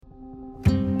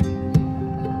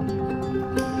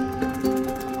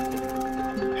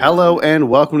Hello and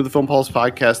welcome to the Film Pulse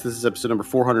Podcast. This is episode number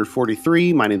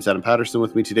 443. My name's Adam Patterson.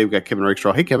 With me today, we've got Kevin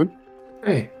Rakestraw. Hey, Kevin.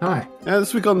 Hey, hi.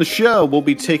 This week on the show, we'll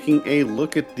be taking a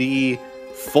look at the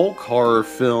folk horror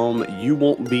film You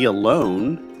Won't Be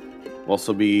Alone. We'll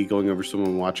also be going over some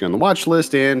we're watching on the watch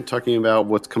list and talking about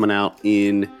what's coming out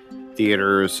in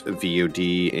theaters,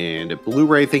 VOD, and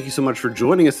Blu-ray. Thank you so much for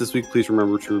joining us this week. Please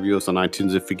remember to review us on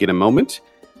iTunes if you get a moment.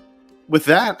 With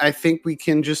that, I think we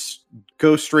can just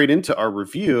go straight into our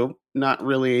review. Not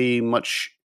really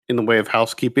much in the way of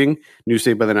housekeeping. New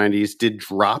Saved by the 90s did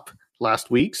drop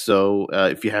last week, so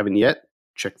if you haven't yet,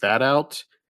 check that out.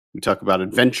 We talk about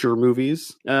adventure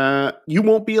movies. You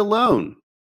Won't Be Alone.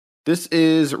 This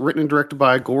is written and directed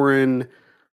by Goran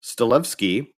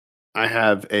Stolevski. I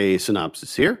have a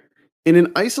synopsis here. In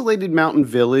an isolated mountain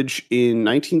village in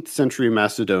 19th century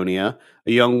Macedonia,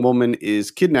 a young woman is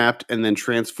kidnapped and then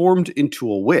transformed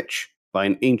into a witch by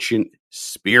an ancient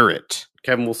spirit.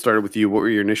 Kevin, we'll start with you. What were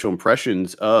your initial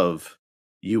impressions of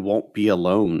You Won't Be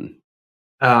Alone?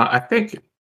 I think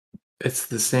it's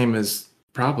the same as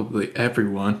probably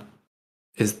everyone,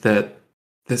 is that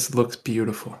this looks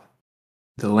beautiful.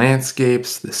 The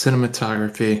landscapes, the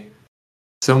cinematography,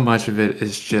 so much of it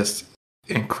is just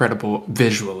incredible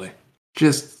visually.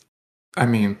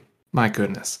 My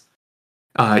goodness.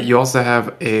 You also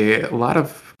have a lot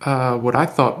of what I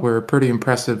thought were pretty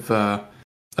impressive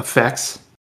effects.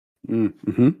 And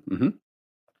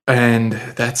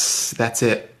that's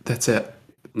it. That's it.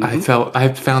 Mm-hmm. I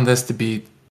found this to be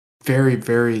very,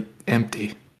 very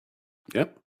empty.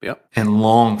 Yep. And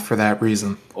long for that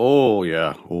reason. Oh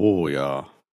yeah.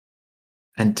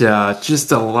 And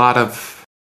just a lot of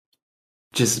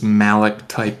just Malick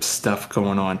type stuff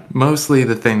going on. Mostly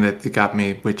the thing that got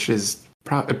me, which is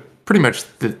pretty much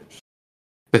the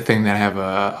thing that I have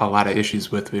a lot of issues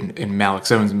with in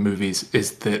Malick's own movies,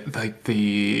 is that like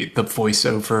the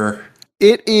voiceover.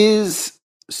 It is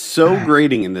so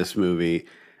grating in this movie.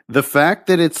 The fact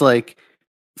that it's like,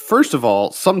 first of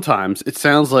all, sometimes it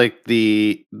sounds like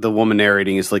the woman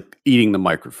narrating is like eating the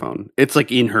microphone. It's like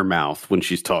in her mouth when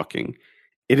she's talking.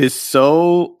 It is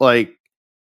so like,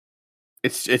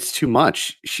 it's too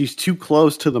much. She's too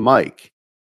close to the mic.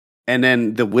 And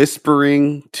then the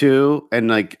whispering too. And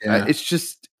like,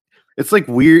 it's like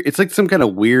weird. It's like some kind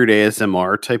of weird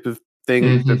ASMR type of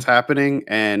thing that's happening.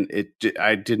 And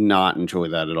I did not enjoy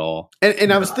that at all.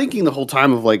 And I was thinking the whole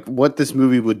time of like what this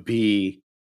movie would be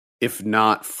if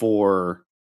not for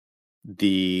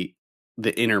the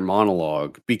inner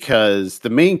monologue, because the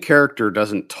main character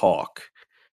doesn't talk.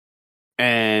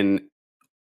 And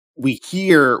we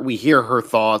hear her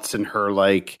thoughts and her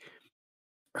like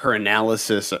her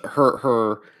analysis,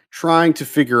 her trying to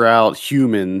figure out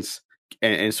humans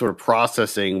and sort of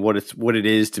processing what it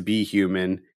is to be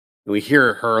human. And we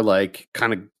hear her like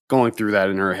kind of going through that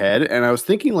in her head. And I was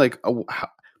thinking like,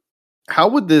 how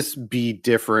would this be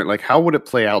different? Like, how would it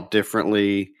play out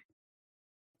differently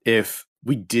if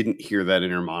we didn't hear that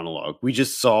inner monologue? We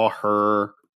just saw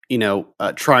her,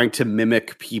 trying to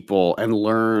mimic people and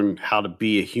learn how to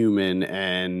be a human.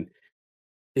 And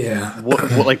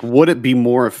what would it be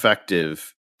more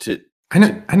effective to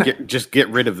get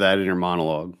rid of that inner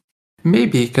monologue?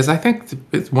 Maybe, because I think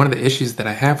it's one of the issues that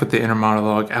I have with the inner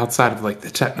monologue, outside of like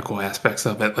the technical aspects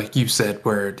of it, like you said,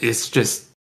 where it's just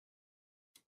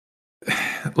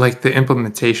like the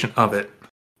implementation of it,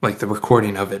 like the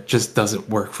recording of it, just doesn't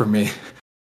work for me.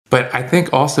 But I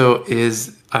think also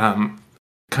is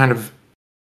kind of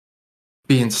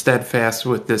being steadfast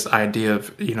with this idea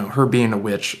of, her being a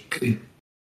witch,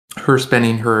 her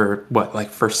spending her,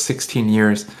 first 16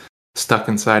 years stuck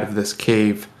inside of this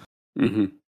cave. Mm-hmm.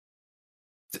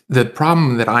 The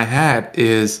problem that I had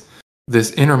is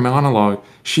this inner monologue.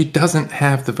 She doesn't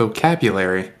have the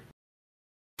vocabulary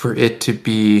for it to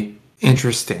be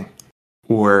interesting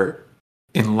or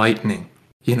enlightening.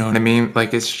 You know what I mean?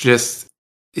 Like, it's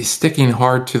sticking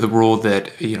hard to the rule that,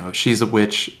 she's a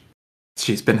witch,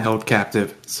 she's been held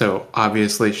captive, so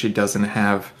obviously she doesn't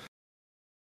have,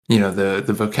 the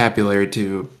vocabulary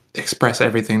to express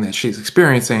everything that she's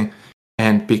experiencing.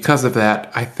 And because of that,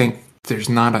 I think there's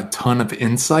not a ton of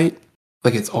insight.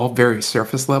 Like, it's all very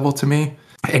surface level to me.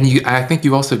 And I think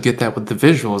you also get that with the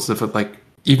visuals of it, like,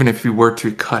 even if you were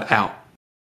to cut out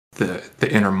the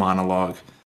inner monologue,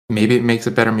 maybe it makes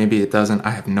it better, maybe it doesn't. I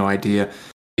have no idea.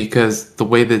 Because the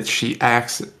way that she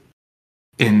acts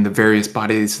in the various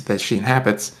bodies that she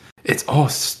inhabits, it's all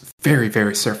very,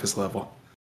 very surface level.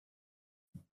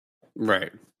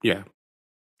 Right. Yeah.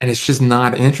 And it's just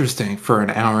not interesting for an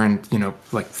hour and,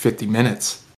 50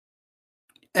 minutes.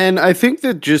 And I think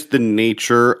that just the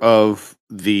nature of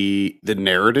the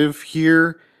narrative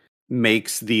here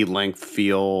makes the length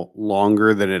feel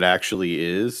longer than it actually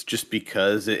is, just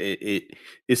because it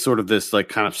is sort of this like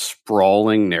kind of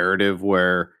sprawling narrative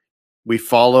where we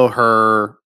follow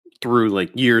her through like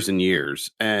years and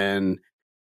years, and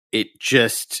it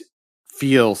just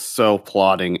feels so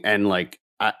plotting. And like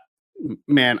I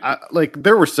like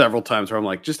there were several times where I'm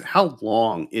like, just how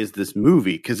long is this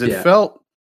movie? Because Yeah. it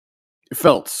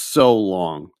felt so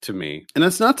long to me. And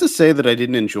that's not to say that I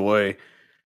didn't enjoy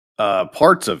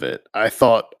parts of it. I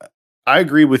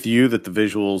agree with you that the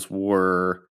visuals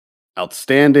were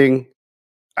outstanding.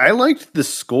 I liked the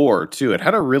score too. It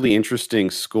had a really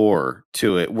interesting score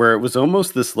to it where it was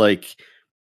almost this like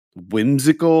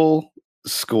whimsical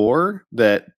score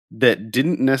that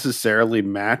didn't necessarily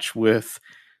match with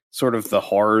sort of the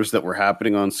horrors that were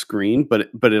happening on screen, but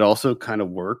it also kind of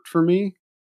worked for me.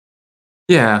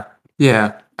 Yeah,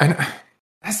 yeah. And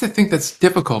that's the thing that's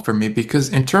difficult for me because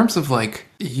in terms of like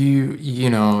you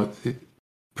know,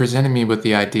 presented me with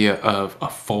the idea of a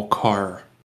folk horror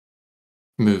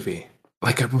movie.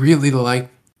 Like I really like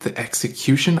the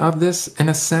execution of this in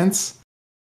a sense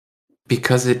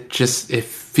because it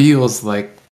feels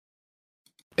like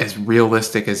as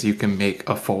realistic as you can make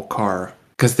a folk horror.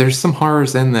 Because there's some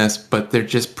horrors in this, but they're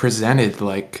just presented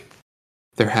like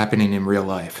they're happening in real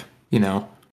life, you know?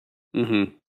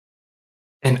 Mm-hmm.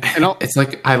 And it's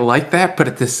like I like that, but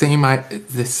at the same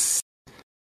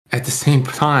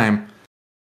time,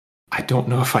 I don't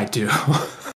know if I do.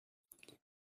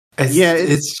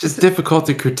 It's just difficult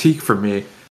to critique for me.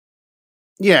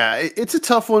 Yeah, it's a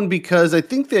tough one because I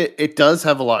think that it does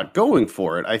have a lot going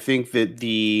for it. I think that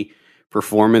the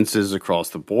performances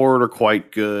across the board are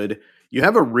quite good. You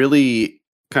have a really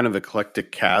kind of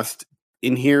eclectic cast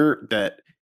in here that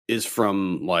is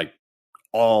from like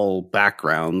all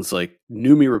backgrounds. Like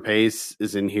Numi Rapace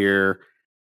is in here,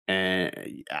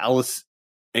 and Alice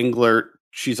Englert,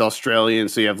 she's Australian,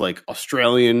 so you have like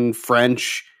Australian,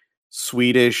 French,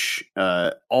 Swedish,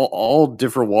 all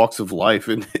different walks of life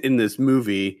in this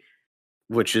movie,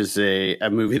 which is a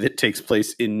movie that takes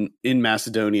place in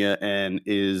Macedonia, and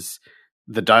is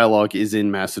the dialogue is in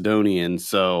Macedonian,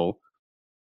 so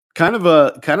kind of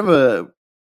a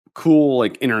cool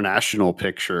like international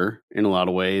picture in a lot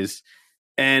of ways.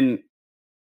 And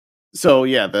so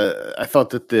yeah, I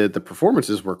thought that the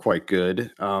performances were quite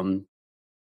good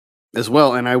as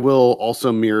well. And I will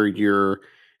also mirror your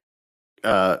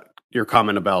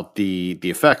comment about the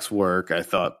effects work. I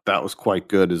thought that was quite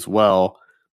good as well.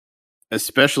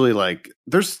 Especially like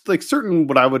there's like certain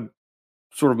what I would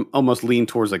sort of almost lean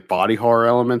towards like body horror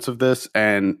elements of this,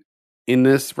 and in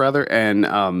this rather, and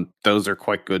those are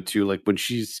quite good too. Like when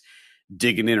she's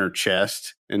digging in her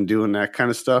chest and doing that kind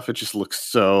of stuff, it just looks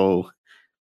so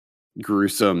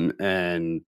gruesome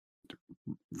and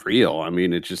real. I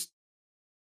mean,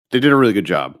 they did a really good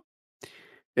job.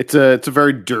 It's a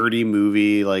very dirty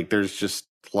movie. Like there's just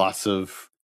lots of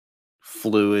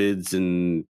fluids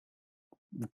and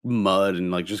mud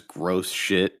and like just gross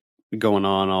shit going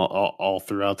on all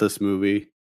throughout this movie.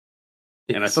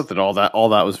 Yes. And I thought that all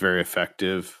that was very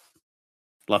effective.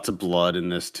 Lots of blood in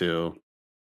this too.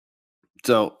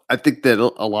 So I think that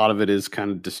a lot of it is kind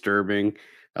of disturbing.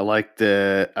 I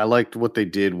liked what they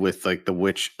did with like the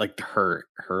witch, like her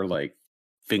like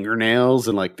fingernails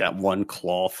and like that one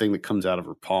claw thing that comes out of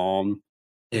her palm.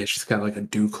 Yeah, she's got like a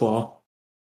dew claw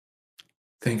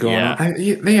thing going Yeah. on.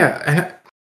 And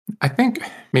I think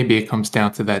maybe it comes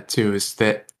down to that too. Is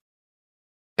that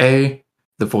the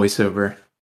voiceover,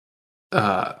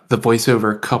 the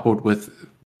voiceover coupled with,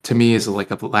 to me, is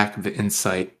like a lack of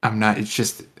insight. It's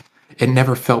just, it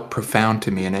never felt profound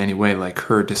to me in any way, like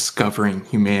her discovering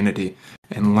humanity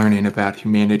and learning about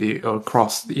humanity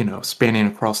across, spanning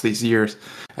across these years.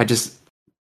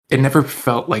 It never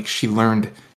felt like she learned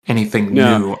anything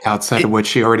new outside of what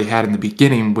she already had in the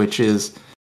beginning, which is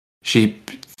she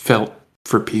felt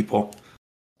for people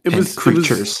and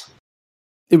creatures.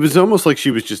 It was almost like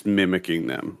she was just mimicking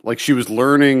them. Like she was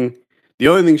learning. The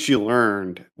only thing she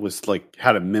learned was like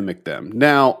how to mimic them.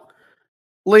 Now,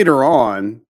 later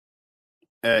on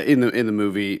in the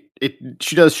movie,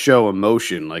 she does show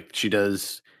emotion. Like she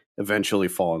does eventually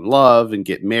fall in love and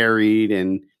get married,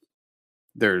 and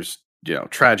there's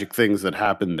tragic things that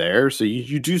happen there. So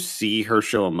you do see her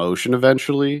show emotion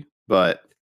eventually, but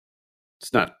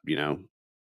it's not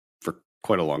for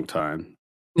quite a long time.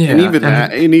 Yeah, and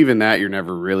even that, you're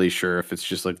never really sure if it's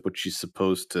just like what she's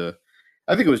supposed to.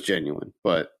 I think it was genuine,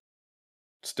 but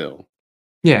still.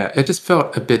 Yeah, it just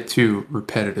felt a bit too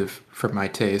repetitive for my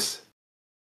taste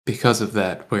because of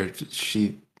that, where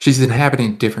she's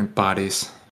inhabiting different bodies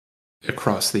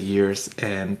across the years,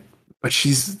 but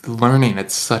she's learning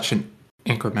at such an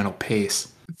incremental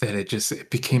pace that it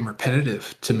became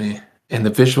repetitive to me. And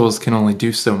the visuals can only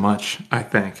do so much, I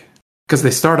think. Because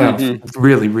they start out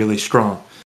really, really strong.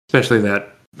 Especially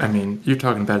that, I mean, you're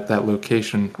talking about that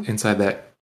location inside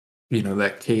that,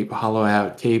 that cave, hollow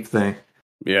out cave thing.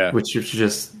 Yeah. Which is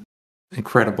just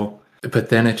incredible. But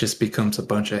then it just becomes a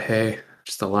bunch of hay.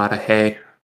 Just a lot of hay.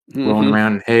 Rolling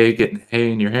around in hay, getting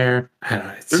hay in your hair. I don't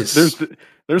know, it's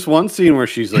there's one scene where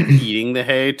she's like eating the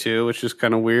hay too, which is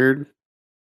kind of weird.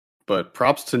 But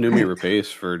props to Noomi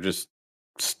Rapace for just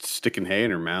sticking hay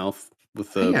in her mouth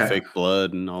with the fake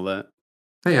blood and all that.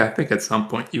 Yeah, I think at some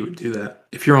point you would do that.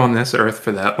 If you're on this earth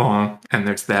for that long and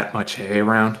there's that much hay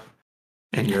around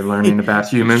and you're learning about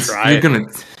humans,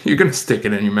 you're gonna stick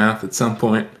it in your mouth at some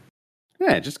point.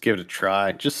 Yeah, just give it a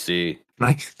try. Just see.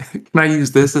 Can I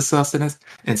use this as sustenance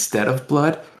instead of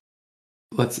blood?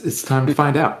 It's time to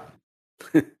find out.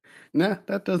 Nah,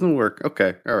 that doesn't work.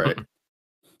 Okay, all right.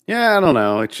 Yeah, I don't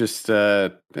know. It's just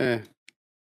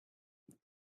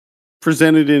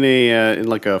presented in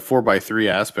like a 4:3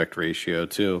 aspect ratio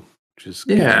too, which is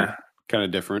kind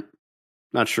of different.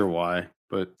 Not sure why,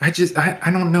 but I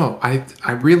don't know.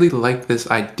 I really like this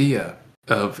idea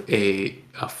of a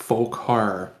folk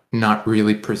horror not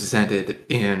really presented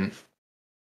in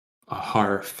a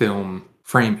horror film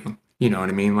framing. You know what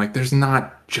I mean? Like, there's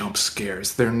not jump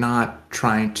scares. They're not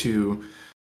trying to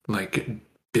like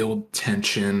build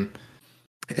tension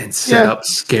and set up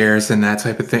scares and that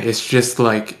type of thing. It's just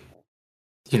like,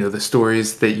 the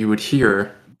stories that you would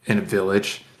hear in a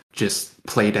village just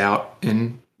played out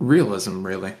in realism,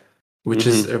 really, which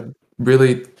is a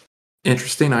really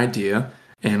interesting idea.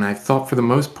 And I thought for the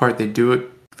most part they do it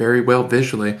very well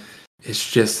visually. It's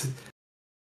just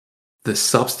the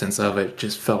substance of it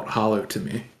just felt hollow to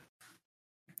me.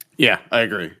 Yeah, I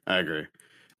agree.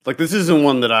 Like, this isn't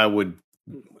one that I would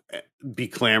be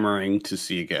clamoring to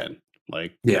see again.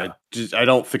 Like, I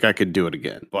don't think I could do it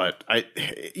again. But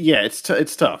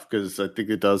it's tough because I think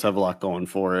it does have a lot going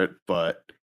for it. But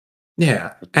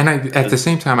yeah, and at the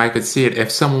same time, I could see it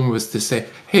if someone was to say,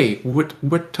 "Hey,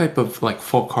 what type of like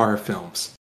folk horror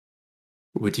films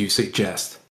would you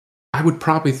suggest?" I would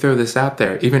probably throw this out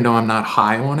there, even though I'm not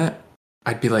high on it.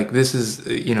 I'd be like, "This is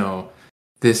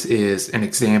this is an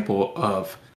example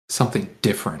of something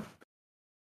different."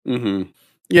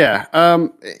 Yeah.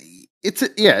 It's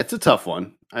a tough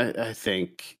one. I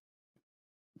think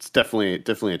it's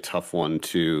definitely a tough one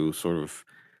to sort of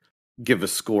give a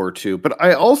score to. But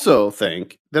I also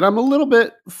think that I'm a little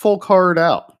bit folk horrored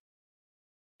out.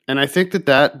 And I think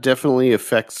that definitely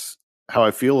affects how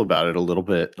I feel about it a little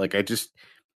bit. Like, I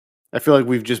feel like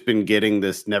we've just been getting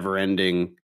this never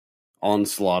ending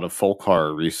onslaught of folk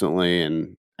horror recently,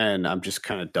 and I'm just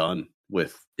kind of done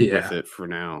with it for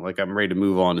now. Like, I'm ready to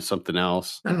move on to something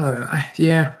else. I don't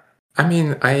know. I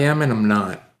mean, I am and I'm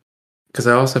not. Because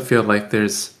I also feel like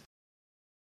there's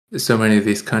so many of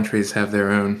these countries have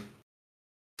their own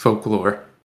folklore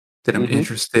that I'm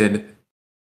interested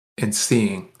in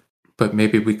seeing, but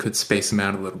maybe we could space them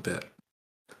out a little bit.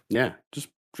 Yeah, just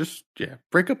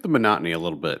break up the monotony a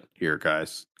little bit here,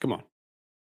 guys. Come on.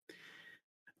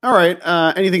 All right.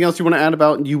 Anything else you want to add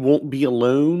about You Won't Be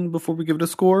Alone before we give it a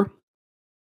score?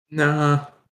 Nah,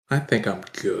 I think I'm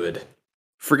good.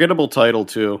 Forgettable title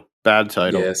too. Bad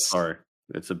title. Yes. Sorry,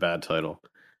 it's a bad title.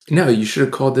 No, you should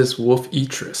have called this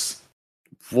Wolf-Eatress.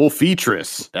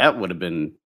 Wolf-Eatress. That would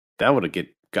have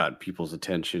got people's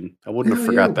attention. I wouldn't have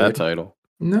forgot that title.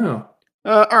 No.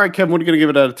 All right, Kevin, what are you going to give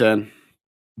it out of 10?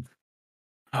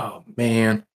 Oh,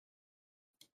 man.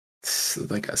 It's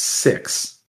like a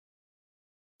 6.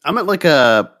 I'm at like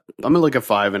a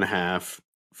 5.5.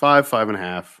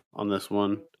 5.5 on this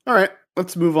one. All right,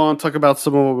 let's move on. Talk about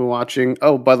some of what we're watching.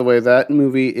 Oh, by the way, that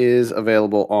movie is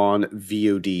available on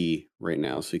VOD right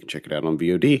now, so you can check it out on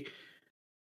VOD.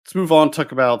 Let's move on.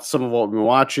 Talk about some of what we've been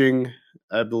watching.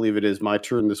 I believe it is my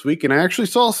turn this week, and I actually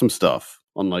saw some stuff,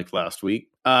 unlike last week.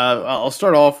 I'll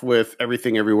start off with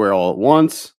Everything Everywhere All at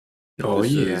Once. Oh,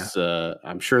 this is,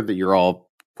 I'm sure that you're all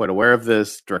quite aware of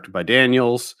this. Directed by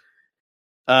Daniels.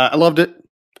 I loved it.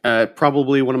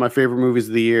 Probably one of my favorite movies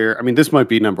of the year. I mean, this might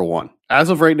be number one. As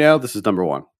of right now, this is number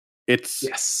one. It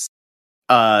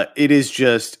is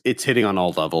just, it's hitting on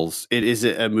all levels. It is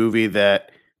a movie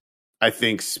that I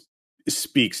think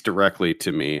speaks directly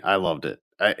to me. I loved it.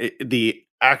 The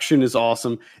action is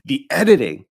awesome. The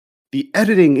editing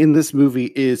in this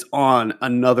movie is on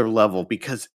another level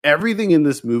because everything in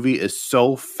this movie is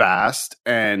so fast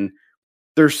and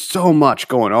there's so much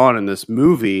going on in this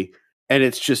movie. And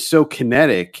it's just so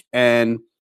kinetic. And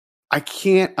I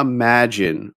can't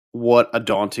imagine what a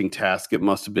daunting task it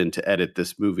must have been to edit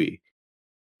this movie.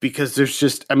 because there's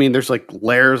just, I mean, there's like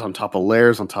layers on top of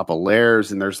layers on top of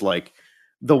layers, and there's like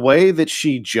the way that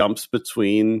she jumps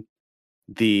between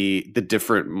the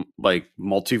different like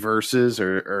multiverses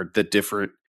or the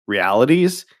different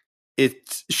realities.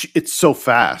 It's so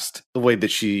fast the way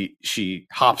that she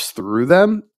hops through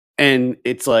them, and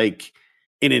it's like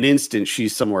in an instant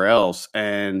she's somewhere else.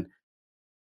 And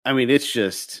I mean,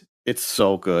 it's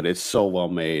so good. It's so well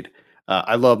made.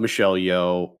 I love Michelle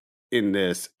Yeoh in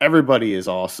this. Everybody is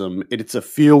awesome. It's a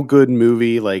feel good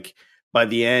movie. Like by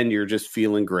the end, you're just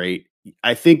feeling great.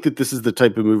 I think that this is the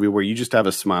type of movie where you just have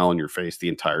a smile on your face the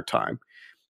entire time.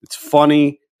 It's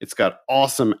funny. It's got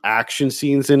awesome action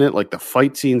scenes in it. Like the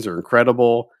fight scenes are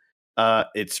incredible.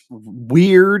 It's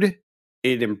weird.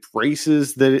 It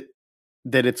embraces that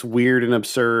it's weird and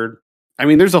absurd. I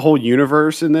mean, there's a whole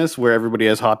universe in this where everybody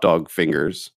has hot dog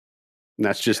fingers. And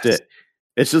that's just it.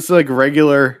 It's just like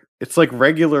regular, it's like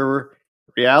regular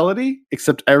reality,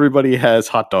 except everybody has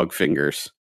hot dog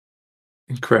fingers.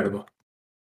 Incredible.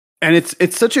 And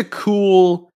it's such a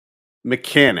cool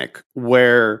mechanic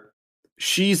where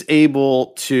she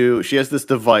has this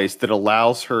device that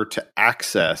allows her to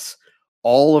access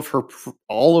all of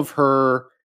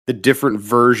the different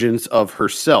versions of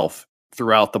herself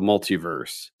throughout the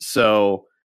multiverse. So,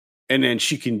 and then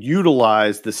she can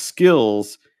utilize the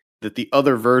skills that the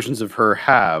other versions of her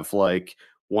have. Like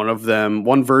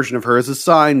one version of her is a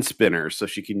sign spinner, so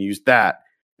she can use that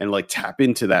and like tap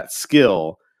into that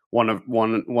skill. One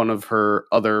of her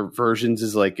other versions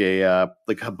is like a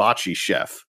hibachi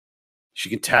chef. She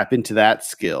can tap into that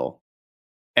skill.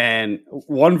 And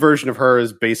one version of her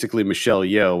is basically Michelle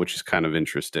Yeoh, which is kind of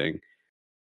interesting.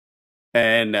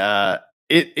 And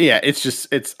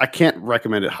it's I can't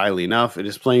recommend it highly enough. It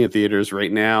is playing at theaters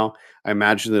right now. I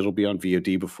imagine that it'll be on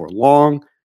VOD before long.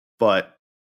 But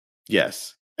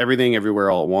yes, Everything Everywhere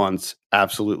All at Once.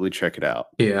 Absolutely check it out.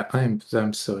 Yeah,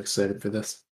 I'm so excited for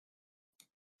this.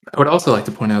 I would also like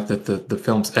to point out that the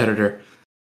film's editor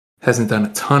hasn't done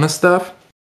a ton of stuff.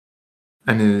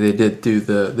 I mean, they did do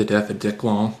the Death of Dick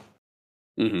Long,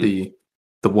 the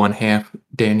one half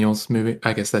Daniels movie.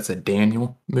 I guess that's a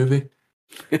Daniel movie.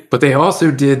 But they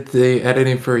also did the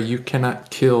editing for You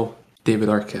Cannot Kill David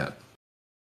Arquette.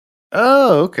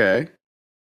 Oh, okay.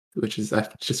 Which is I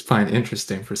just find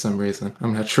interesting for some reason.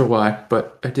 I'm not sure why,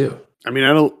 but I do. I mean,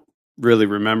 I don't really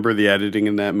remember the editing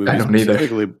in that movie I don't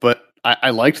specifically, but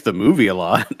I liked the movie a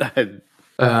lot.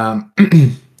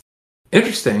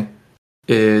 Interesting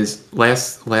is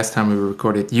last time we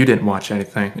recorded, you didn't watch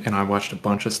anything, and I watched a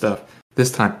bunch of stuff.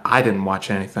 This time, I didn't watch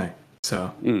anything,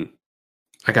 so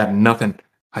I got nothing.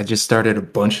 I just started a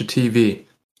bunch of TV,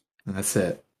 and that's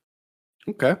it.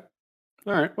 Okay.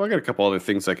 All right. Well, I got a couple other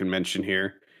things I can mention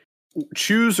here.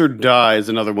 Choose or Die is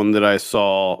another one that I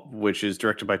saw, which is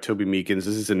directed by Toby Meekins. This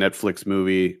is a Netflix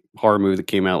horror movie that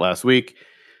came out last week.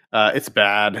 It's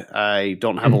bad. I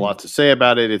don't have a lot to say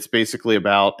about it. It's basically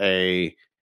about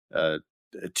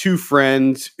two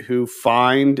friends who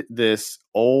find this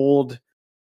old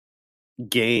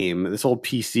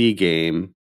PC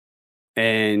game,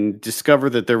 and discover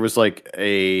that there was like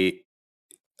a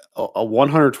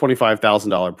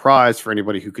 $125,000 prize for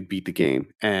anybody who could beat the game,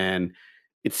 and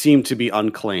it seemed to be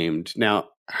unclaimed. Now,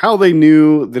 how they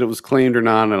knew that it was claimed or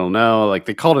not, I don't know. Like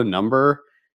they called a number,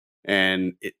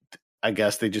 and I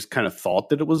guess they just kind of thought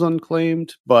that it was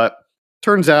unclaimed. But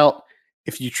turns out,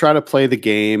 if you try to play the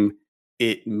game,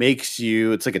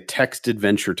 it's like a text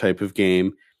adventure type of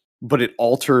game, but it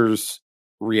alters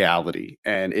reality,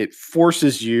 and it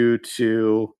forces you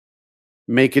to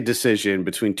make a decision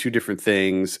between two different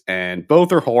things, and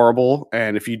both are horrible.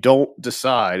 And if you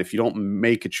don't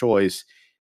make a choice,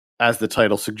 as the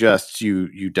title suggests,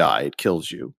 you die. It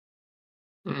kills you.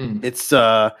 It's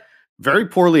very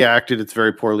poorly acted. It's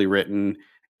very poorly written.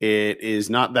 It is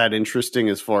not that interesting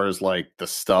as far as like the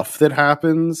stuff that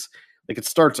happens. Like it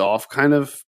starts off kind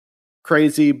of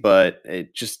crazy, but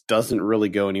it just doesn't really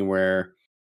go anywhere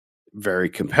very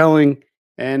compelling.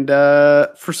 And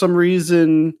for some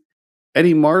reason,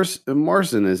 Eddie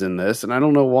Marsan is in this, and I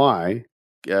don't know why,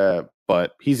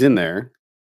 but he's in there.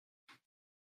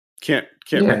 Can't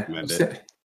recommend it.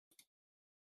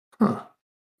 Huh.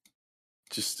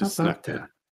 It's not good.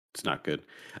 It's not good.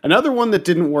 Another one that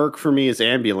didn't work for me is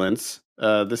Ambulance.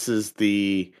 This is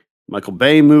the Michael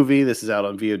Bay movie. This is out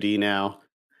on VOD now.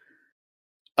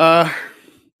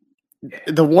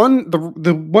 The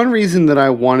one reason that I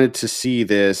wanted to see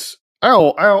this,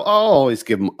 I'll always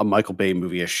give a Michael Bay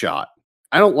movie a shot.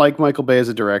 I don't like Michael Bay as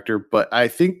a director, but I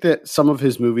think that some of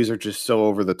his movies are just so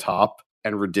over the top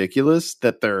and ridiculous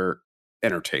that they're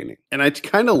entertaining. And I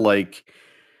kind of like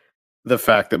the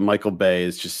fact that Michael Bay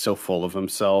is just so full of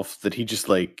himself that he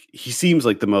seems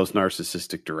like the most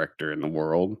narcissistic director in the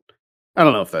world. I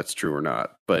don't know if that's true or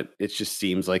not, but it just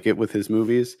seems like it with his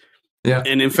movies. Yeah.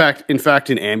 And in fact,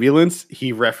 in Ambulance,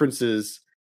 he references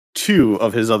two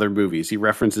of his other movies. He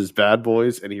references Bad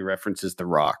Boys and he references The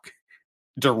Rock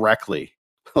directly,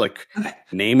 like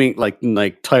naming,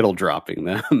 like title dropping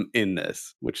them in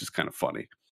this, which is kind of funny.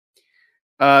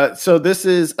 So this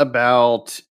is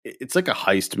about, it's like a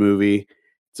heist movie.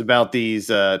 It's about these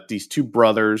two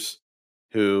brothers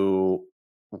who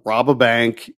rob a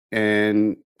bank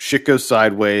and shit goes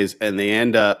sideways and they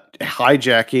end up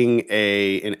hijacking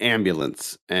an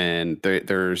ambulance, and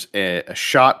there's a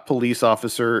shot police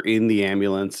officer in the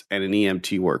ambulance and an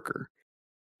EMT worker,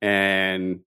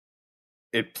 and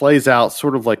it plays out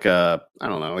sort of like a, I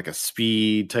don't know, like a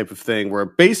Speed type of thing where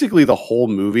basically the whole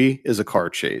movie is a car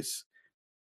chase.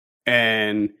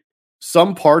 And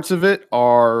some parts of it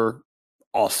are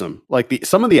awesome. Like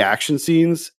some of the action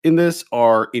scenes in this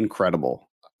are incredible.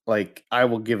 Like, I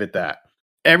will give it that.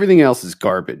 Everything else is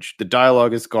garbage. The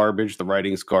dialogue is garbage. The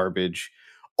writing is garbage.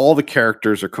 All the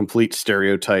characters are complete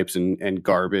stereotypes and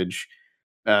garbage.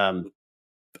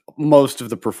 Most of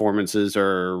the performances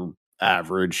are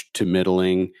average to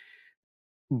middling,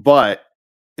 but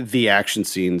the action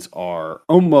scenes are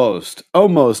almost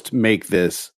make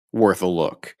this worth a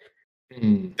look.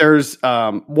 There's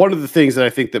one of the things that I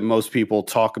think that most people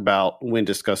talk about when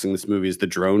discussing this movie is the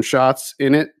drone shots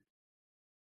in it.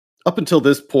 Up until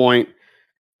this point,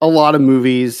 a lot of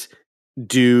movies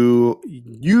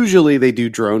usually they do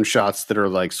drone shots that are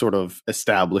like sort of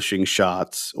establishing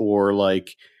shots, or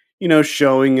like, you know,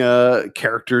 showing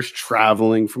characters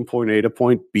traveling from point A to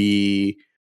point B.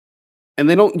 And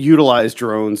they don't utilize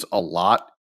drones a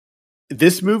lot.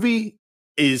 This movie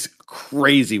is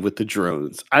crazy with the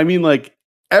drones. I mean, like,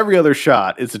 every other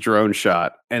shot is a drone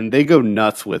shot, and they go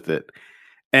nuts with it.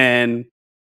 And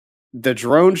the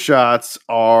drone shots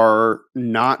are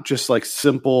not just like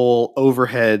simple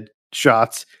overhead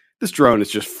shots. This drone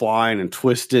is just flying and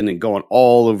twisting and going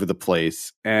all over the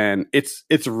place. And it's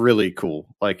really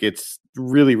cool. Like, it's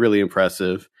really, really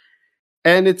impressive.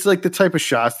 And it's like the type of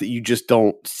shots that you just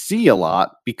don't see a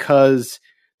lot because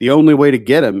the only way to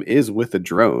get them is with a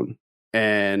drone.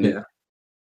 And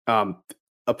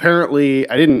apparently,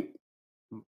 I didn't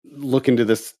look into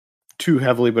this too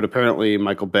heavily, but apparently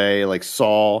Michael Bay like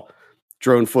saw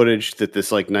drone footage that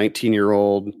this like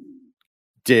 19-year-old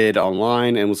did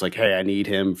online and was like, hey, I need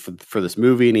him for this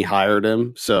movie, and he hired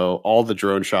him. So all the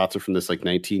drone shots are from this like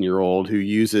 19-year-old who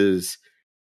uses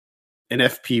an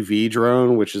FPV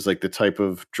drone, which is like the type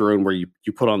of drone where you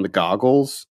put on the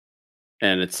goggles,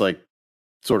 and it's like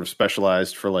sort of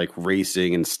specialized for like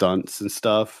racing and stunts and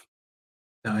stuff.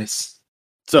 Nice.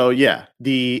 So yeah,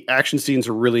 the action scenes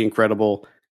are really incredible.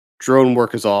 Drone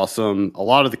work is awesome. A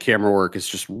lot of the camera work is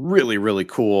just really, really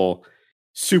cool.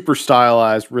 Super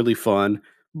stylized, really fun.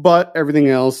 But everything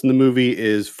else in the movie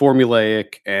is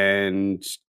formulaic and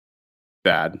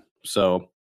bad. So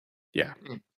yeah,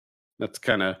 that's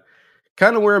kind of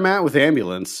where I'm at with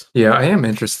Ambulance. Yeah, I am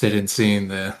interested in seeing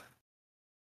the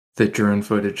drone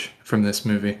footage from this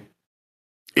movie.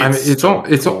 It's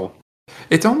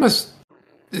almost,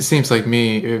 it seems like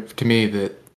to me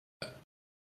that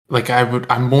like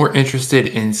I'm more interested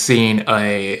in seeing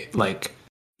a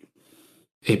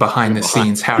behind the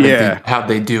scenes how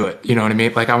they do it. You know what I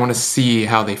mean? Like, I want to see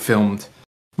how they filmed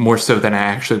more so than I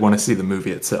actually want to see the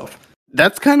movie itself.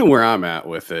 That's kind of where I'm at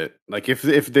with it. Like, if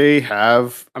they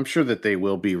have, I'm sure that they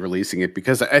will be releasing it,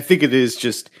 because I think it is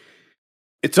just,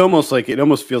 it's almost like, it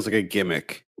almost feels like a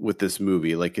gimmick with this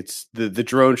movie. Like, it's the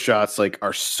drone shots like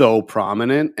are so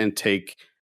prominent and take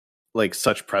like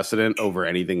such precedent over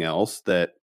anything else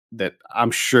that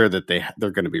I'm sure that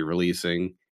they're going to be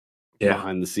releasing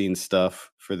behind the scenes stuff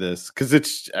for this. Cause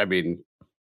it's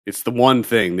the one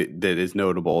thing that is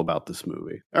notable about this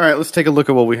movie. All right, let's take a look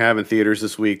at what we have in theaters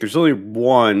this week. There's only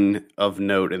one of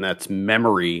note, and that's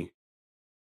Memory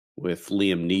with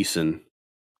Liam Neeson.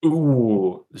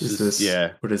 Ooh, what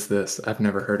is this? I've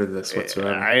never heard of this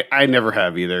whatsoever. I never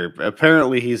have either.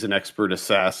 Apparently, he's an expert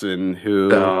assassin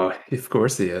who... Oh, of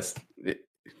course he is.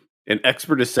 An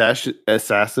expert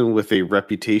assassin with a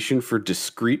reputation for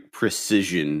discreet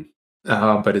precision.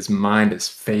 But his mind is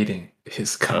fading.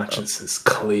 His conscience is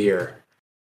clear.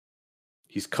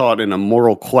 He's caught in a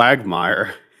moral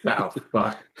quagmire. Oh,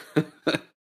 fuck.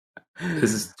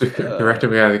 This is directed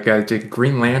by the guy that did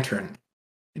Green Lantern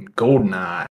and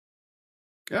Goldeneye.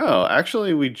 Oh,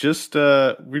 actually, we just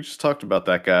talked about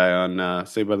that guy on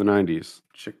Saved by the 90s.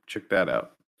 Check that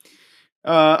out.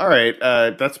 All right,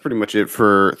 that's pretty much it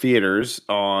for theaters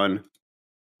on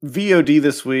VOD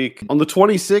this week. On the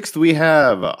 26th, we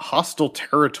have Hostile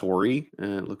Territory.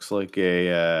 It looks like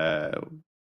a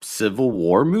Civil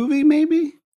War movie,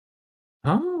 maybe?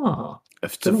 Oh,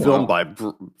 It's a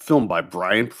film by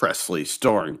Brian Presley,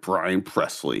 starring Brian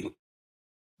Presley.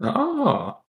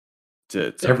 Oh,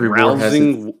 It's a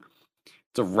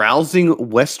rousing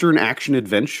Western action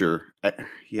adventure.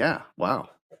 Yeah, wow.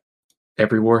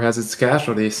 Every war has its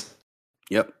casualties.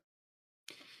 Yep.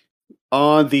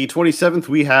 On the 27th,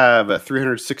 we have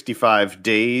 365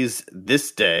 Days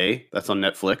This Day. That's on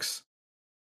Netflix.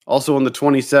 Also on the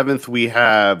 27th, we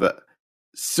have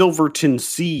Silverton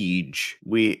Siege.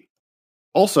 We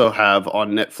also have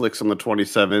on Netflix on the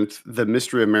 27th, The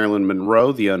Mystery of Marilyn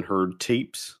Monroe, The Unheard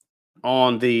Tapes.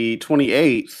 On the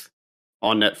 28th,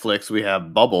 on Netflix, we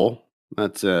have Bubble.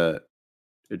 That's a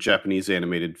Japanese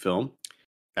animated film.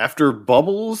 After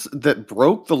bubbles that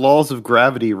broke the laws of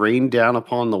gravity rained down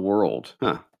upon the world.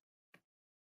 Huh.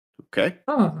 Okay.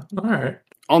 Oh, all right.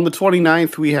 On the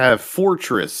 29th, we have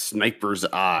Fortress, Sniper's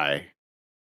Eye.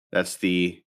 That's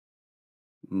the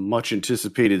much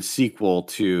anticipated sequel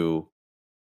to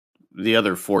the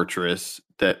other Fortress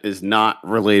that is not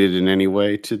related in any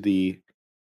way to the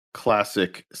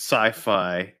classic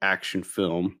sci-fi action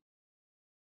film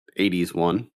 80s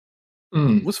one.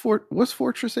 Was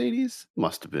Fortress 80s?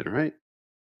 Must have been, right?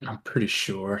 I'm pretty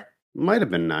sure. Might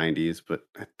have been 90s, but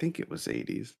I think it was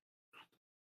 80s.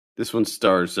 This one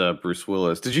stars Bruce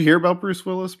Willis. Did you hear about Bruce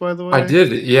Willis, by the way? I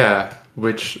did, yeah,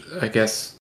 which I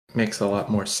guess makes a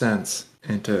lot more sense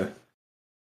into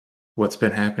what's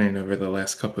been happening over the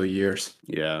last couple of years.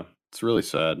 Yeah, it's really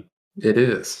sad. It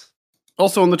is.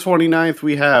 Also on the 29th,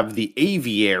 we have The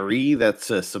Aviary. That's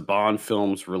a Saban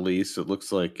Films release. It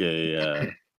looks like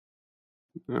a,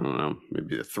 I don't know,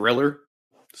 maybe a thriller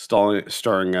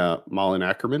starring Malin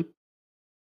Ackerman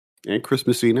and Chris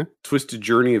Messina. Twisted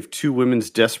journey of two women's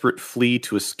desperate flee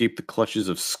to escape the clutches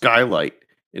of Skylight,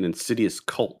 an insidious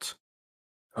cult.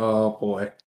 Oh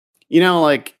boy. You know,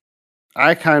 like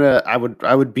I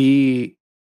would be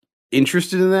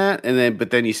interested in that,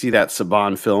 but then you see that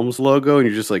Saban Films logo and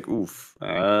you're just like, oof,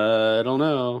 I don't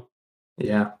know.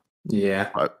 Yeah.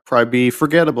 Probably be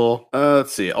forgettable.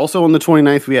 Let's see. Also on the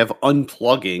 29th, we have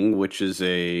Unplugging, which is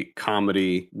a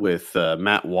comedy with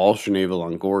Matt Walsh and Ava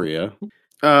Longoria.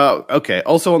 Okay.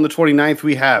 Also on the 29th,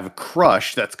 we have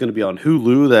Crush. That's going to be on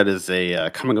Hulu. That is a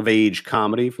coming-of-age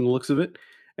comedy from the looks of it.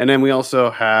 And then we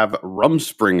also have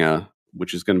Rumspringa,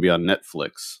 which is going to be on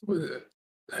Netflix.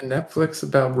 A Netflix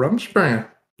about Rumspringa?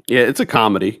 Yeah, it's a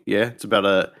comedy. Yeah, it's about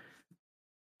a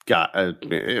guy.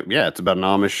 It's about an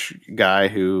Amish guy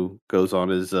who goes on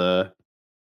his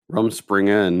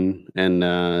Rumspringa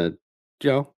and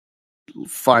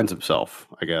finds himself,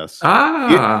 I guess.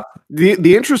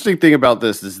 The interesting thing about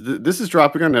this is this is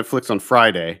dropping on Netflix on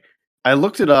Friday. I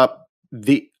looked it up.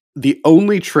 The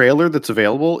only trailer that's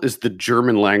available is the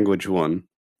German language one.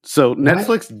 So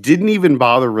Netflix didn't even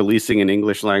bother releasing an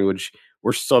English language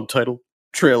or subtitle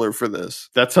trailer for this.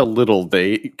 That's how little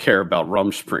they care about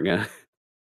Rumspringa.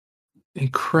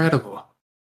 Incredible.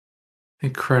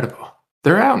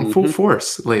 They're out in full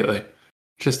force lately.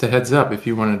 Just a heads up if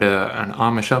you wanted an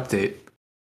Amish update.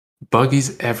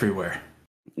 Buggies everywhere.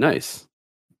 Nice.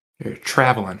 They're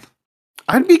traveling.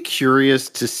 I'd be curious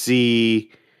to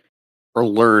see or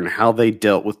learn how they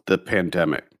dealt with the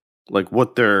pandemic. Like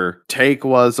what their take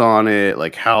was on it.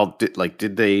 Like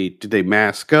did they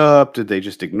mask up? Did they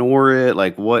just ignore it?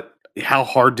 Like how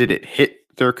hard did it hit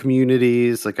their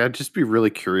communities? Like I'd just be really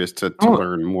curious to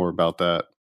learn more about that.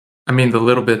 I mean, the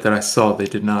little bit that I saw, they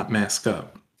did not mask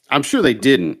up. I'm sure they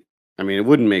didn't. I mean, it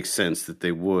wouldn't make sense that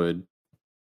they would.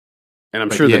 And I'm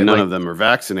sure that none of them are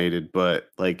vaccinated, but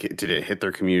like, did it hit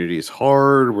their communities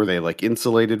hard? Were they like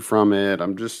insulated from it?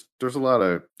 There's a lot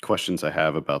of questions I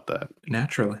have about that.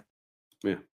 Naturally.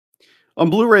 Yeah. On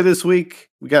Blu-ray this week,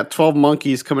 we got 12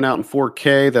 Monkeys coming out in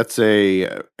 4K. That's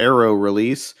a Arrow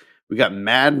release. We got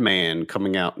Madman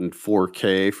coming out in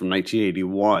 4K from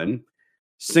 1981.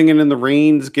 Singing in the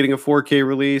Rain's getting a 4K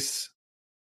release.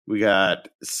 We got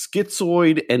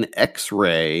Schizoid and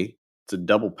X-Ray. It's a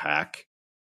double pack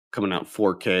coming out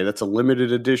 4K. That's a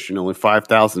limited edition, only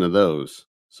 5,000 of those.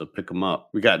 So pick them up.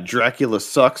 We got Dracula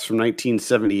Sucks from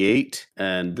 1978,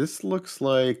 and this looks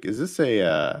like it's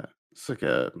like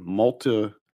a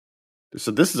multi.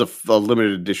 So this is a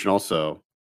limited edition also.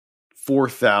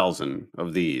 4,000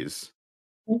 of these.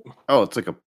 Oh, it's like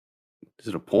is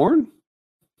it a porn?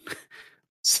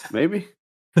 Maybe.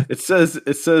 It says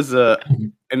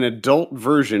an adult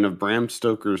version of Bram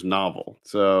Stoker's novel.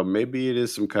 So maybe it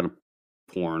is some kind of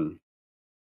porn.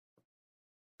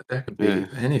 That could be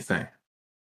anything.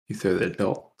 You throw the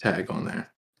adult tag on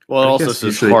there. Well, it I also guess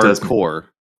says usually it does. hardcore.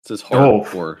 It says Oh,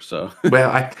 hardcore. So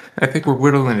well, I think we're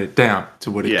whittling it down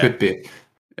to what it yeah, could be.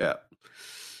 yeah.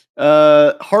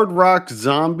 Hard Rock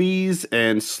Zombies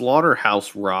and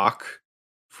Slaughterhouse Rock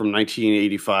from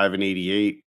 1985 and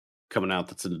 88 coming out.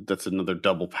 That's another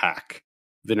double pack.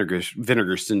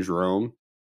 Vinegar Syndrome.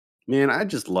 Man, I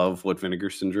just love what Vinegar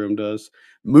Syndrome does.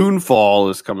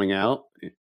 Moonfall is coming out.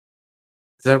 Is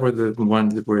that where the one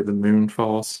where the moon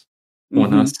falls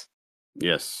on Mm-hmm. us?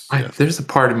 Yes. There's a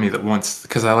part of me that wants,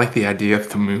 because I like the idea of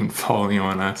the moon falling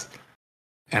on us,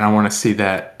 and I want to see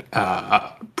that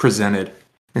presented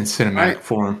in cinematic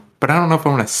form. But I don't know if I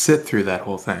want to sit through that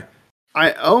whole thing.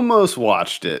 I almost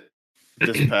watched it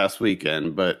this past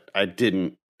weekend, but I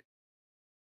didn't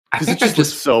because it just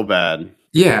looks so bad.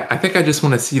 Yeah, I think I just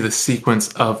want to see the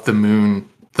sequence of the moon,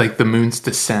 like the moon's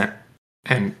descent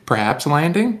and perhaps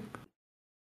landing.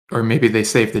 Or maybe they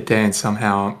save the day and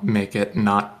somehow make it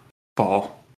not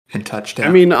fall and touchdown.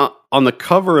 I mean, on the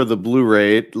cover of the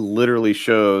Blu-ray, it literally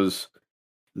shows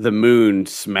the moon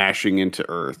smashing into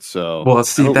Earth. So, well,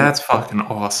 see, that's fucking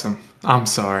awesome. I'm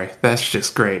sorry, that's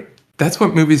just great. That's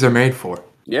what movies are made for.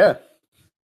 Yeah,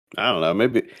 I don't know.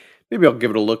 Maybe I'll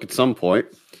give it a look at some point.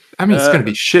 I mean, it's going to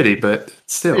be shitty, but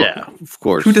still, yeah, of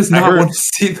course. Who does not want to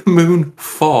see the moon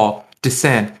fall,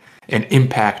 descend, and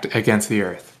impact against the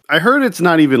Earth? I heard it's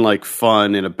not even like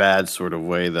fun in a bad sort of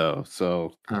way, though.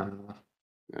 So I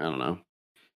don't know.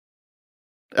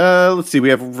 Let's see. We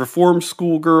have Reform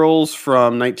Schoolgirls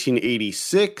from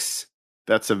 1986.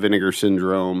 That's a Vinegar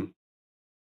Syndrome.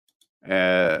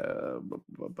 Looks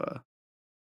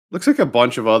like a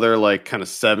bunch of other like kind of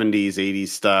 70s, 80s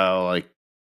style like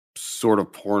sort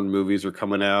of porn movies are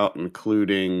coming out,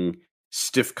 including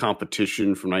Stiff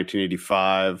Competition from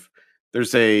 1985.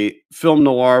 There's a film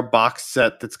noir box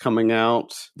set that's coming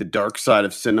out, The Dark Side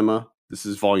of Cinema. This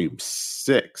is volume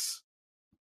 6.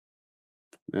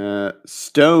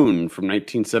 Stone from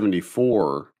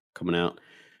 1974 coming out.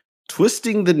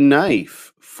 Twisting the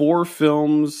Knife, 4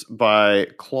 films by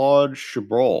Claude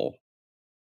Chabrol.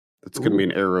 That's going to be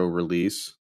an Arrow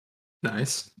release.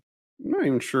 Nice. I'm not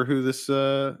even sure who this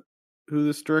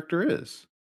director is.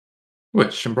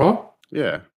 What, Chabrol?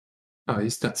 Yeah. Oh,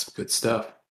 he's done some good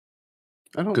stuff.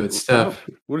 Good stuff.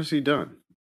 What has he done?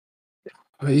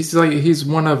 He's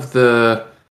one of the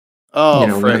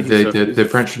the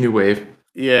French New Wave.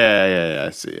 Yeah.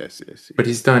 I see. But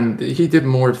he did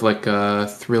more of like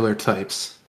thriller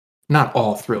types. Not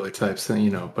all thriller types,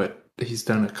 but he's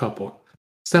done a couple.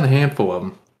 He's done a handful of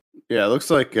them. Yeah, it looks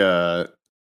like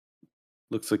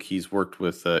he's worked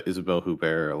with Isabelle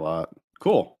Huppert a lot.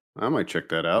 Cool. I might check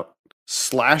that out.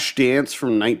 Slash Dance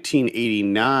from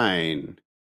 1989.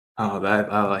 Oh,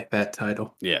 I like that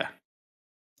title. Yeah.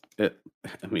 The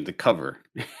cover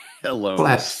alone.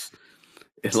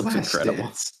 It looks incredible.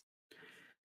 Dance.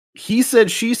 He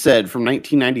Said, She Said from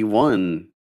 1991,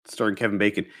 starring Kevin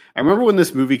Bacon. I remember when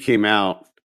this movie came out,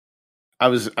 I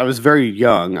was very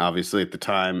young, obviously, at the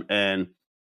time, and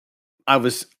I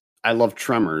loved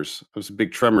Tremors. I was a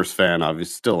big Tremors fan,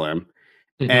 obviously, still am.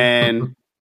 Mm-hmm. And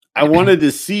I wanted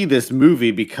to see this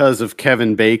movie because of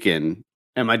Kevin Bacon.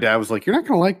 And my dad was like, "You're not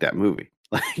going to like that movie.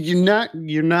 Like,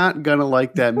 you're not going to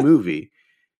like that movie."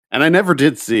 And I never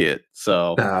did see it,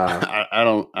 so I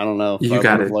don't know if I would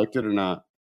have liked it or not.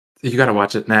 You got to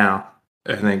watch it now,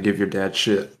 and then give your dad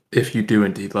shit if you do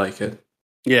indeed like it.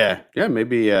 Yeah.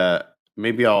 Maybe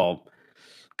I'll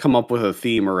come up with a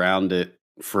theme around it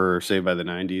for Saved by the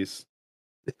 90s.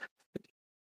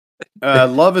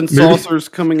 Love and Saucers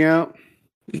coming out.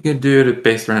 You can do it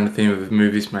based around the theme of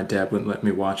movies my dad wouldn't let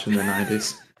me watch in the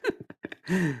 90s.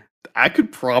 I could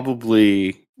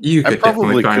probably... You could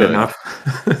definitely find enough.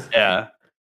 Yeah.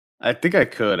 I think I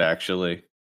could, actually.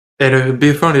 It would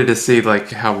be funny to see like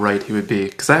how right he would be.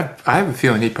 Because I have a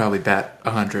feeling he'd probably bat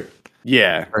 100.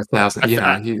 Yeah. Or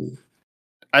 1,000.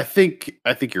 I think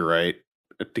you're right.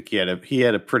 I think he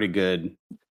had a pretty good...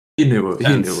 He knew what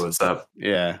was up.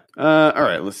 Yeah. All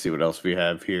right, let's see what else we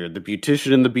have here. The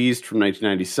Beautician and the Beast from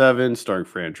 1997, starring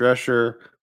Fran Drescher.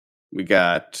 We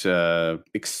got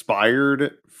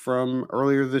Expired from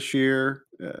earlier this year.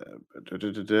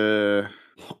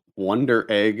 Wonder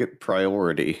Egg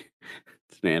Priority.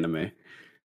 It's an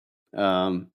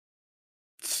anime.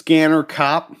 Scanner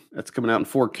Cop. That's coming out in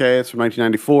 4K. It's from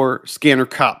 1994. Scanner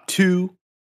Cop 2.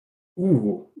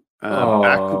 Ooh.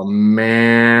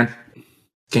 Man.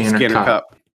 Scanner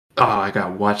Cop. Oh, I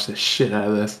gotta watch the shit out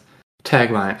of this.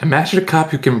 Tagline: imagine a cop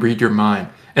who can read your mind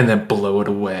and then blow it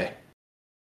away.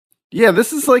 Yeah,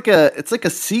 this is like a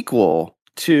sequel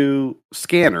to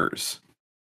Scanners.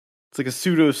 It's like a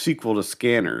pseudo sequel to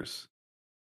Scanners.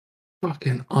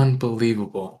 fucking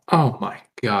unbelievable. Oh my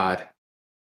god.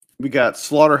 We got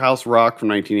Slaughterhouse Rock from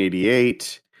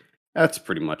 1988. That's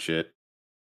pretty much it.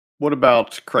 What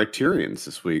about Criterion's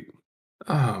this week?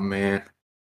 Oh man.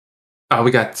 Oh,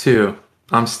 we got two.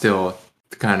 I'm still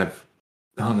kind of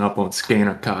hung up on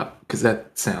Scanner Cop because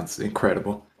that sounds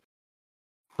incredible.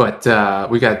 But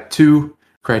we got two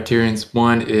Criterions.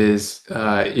 One is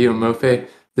Eomofe.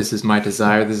 This Is My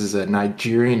Desire. This is a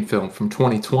Nigerian film from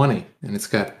 2020, and it's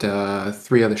got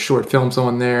three other short films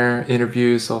on there,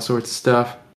 interviews, all sorts of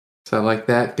stuff. So I like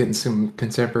that, getting some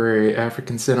contemporary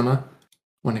African cinema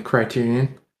on a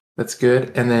Criterion. That's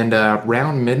good. And then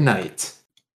Round Midnight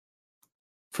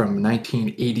from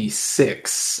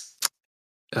 1986,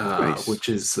 Nice. which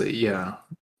is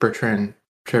Bertrand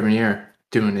Tavernier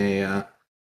doing a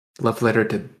love letter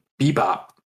to bebop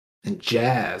and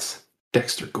jazz.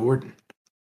 Dexter Gordon.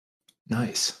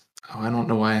 Nice. Oh, I don't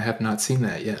know why I have not seen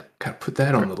that yet. Gotta put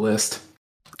that on the list.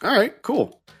 All right,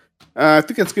 cool. I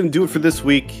think that's going to do it for this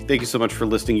week. Thank you so much for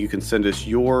listening. You can send us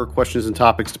your questions and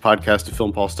topics to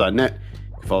podcast@filmpulse.net.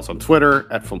 You can follow us on Twitter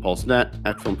 @FilmPulseNet,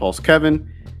 @FilmPulseKevin.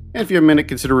 And if you have a minute,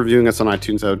 consider reviewing us on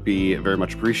iTunes. That would be very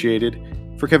much appreciated.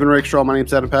 For Kevin Rakestraw, my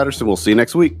name's Adam Patterson. We'll see you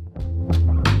next week.